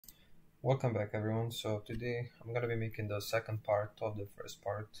Welcome back everyone. So today I'm gonna be making the second part of the first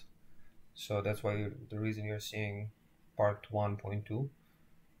part. So that's why the reason you're seeing part 1.2.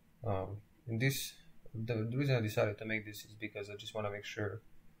 In this, the reason I decided to make this is because I just want to make sure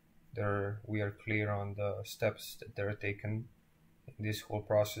we are clear on the steps that are taken in this whole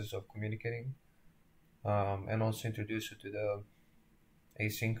process of communicating, and also introduce you to the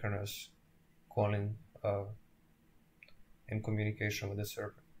asynchronous calling and communication with the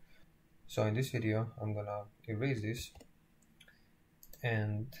server. So in this video, I'm gonna erase this,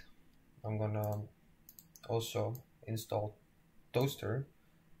 and I'm gonna also install Toaster,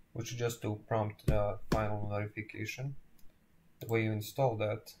 which is just to prompt the final notification. The way you install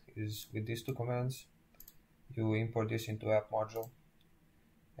that is with these two commands. You import this into app module,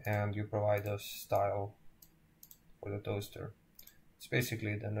 and you provide a style for the toaster. It's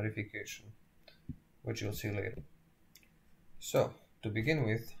basically the notification, which you'll see later. So to begin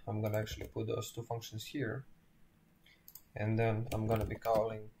with, I'm gonna actually put those two functions here, and then I'm gonna be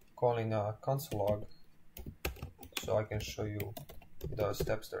calling a console log, so I can show you the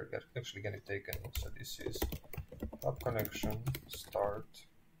steps that are actually getting taken. So this is app connection start,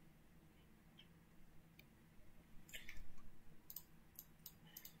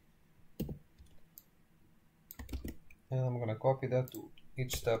 and I'm gonna copy that to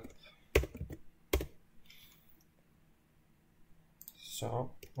each step.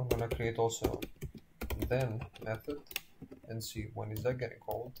 So I'm gonna create also then method and see when is that getting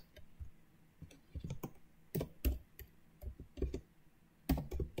called.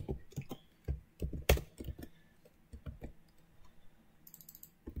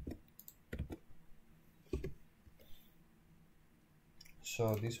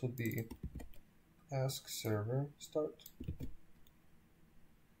 So this would be ask server start,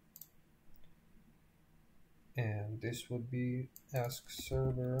 and this would be ask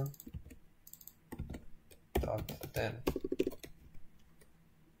server dot then.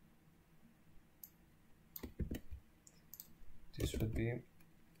 This would be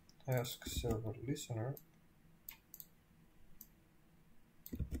ask server listener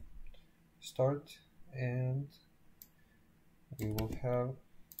start, and we will have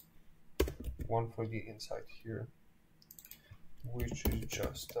one for the inside here, which is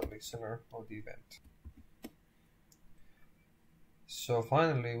just the listener of the event. So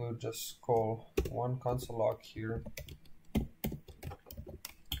finally, we'll just call one console log here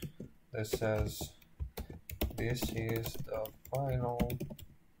that says this is the final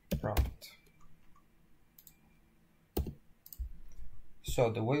prompt.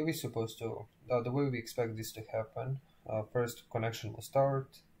 So the way we expect this to happen, first connection will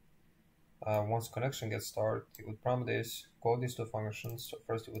start. Once connection gets started, it would prompt this, call these two functions. So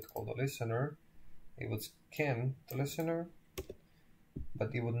first it would call the listener, it would scan the listener,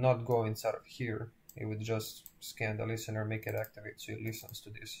 but it would not go inside of here. It would just scan the listener, make it activate so it listens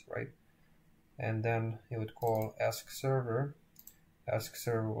to this, right? And then it would call ask server. Ask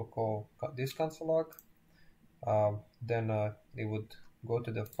server will call this console log. Then it would go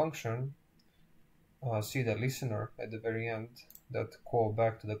to the function, see the listener at the very end that call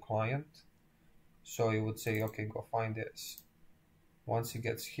back to the client. So it would say, okay, go find this. Once it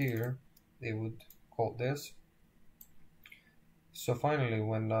gets here, it would call this. So finally,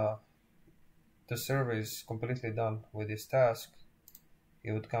 when the server is completely done with this task,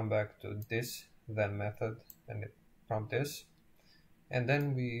 it would come back to this then method and it prompt this, and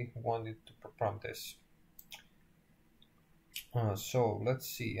then we want it to prompt this. So let's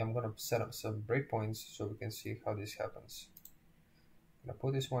see, I'm gonna set up some breakpoints so we can see how this happens. I'm gonna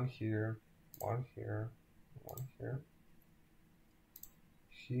put this one here, one here, one here,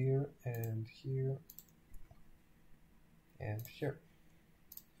 here, and here, and here.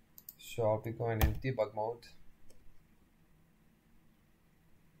 So I'll be going in debug mode.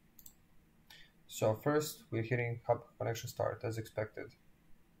 So first we're hitting hub connection start as expected.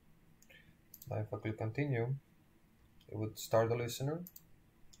 Now if I click continue, it would start the listener,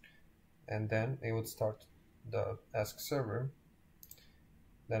 and then it would start the ask server.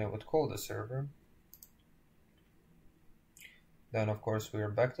 Then it would call the server. Then of course we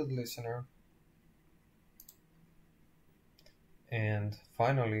are back to the listener, and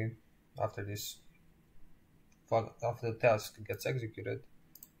finally after the task gets executed,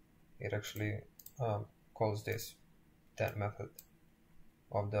 it actually calls this that method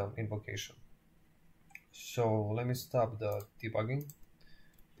of the invocation. So let me stop the debugging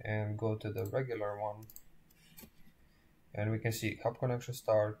and go to the regular one, and we can see hub connection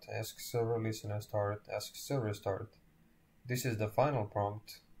start, ask server listener start, ask server start. This is the final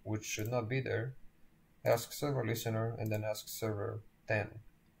prompt, which should not be there. Ask server listener and then ask server then.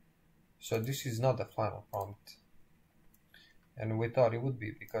 So this is not the final prompt, and we thought it would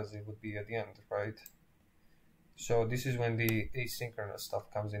be because it would be at the end, right? So this is when the asynchronous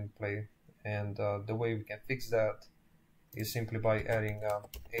stuff comes in play, and the way we can fix that is simply by adding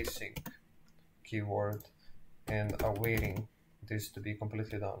async keyword and awaiting this to be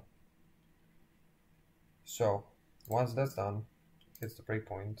completely done. So once that's done, hits the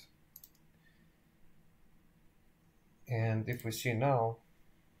breakpoint, and if we see now,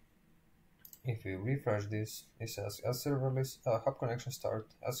 if we refresh this, it says as server hub connection start,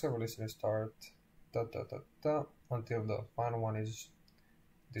 as server listener start, until the final one is,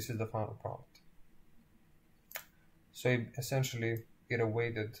 this is the final prompt. So essentially it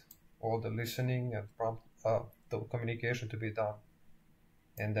awaited all the listening and the communication to be done,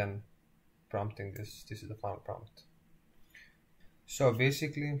 and then prompting this is the final prompt. So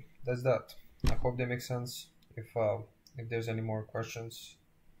basically that's that. I hope that makes sense. If there's any more questions,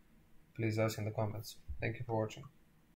 please ask in the comments. Thank you for watching.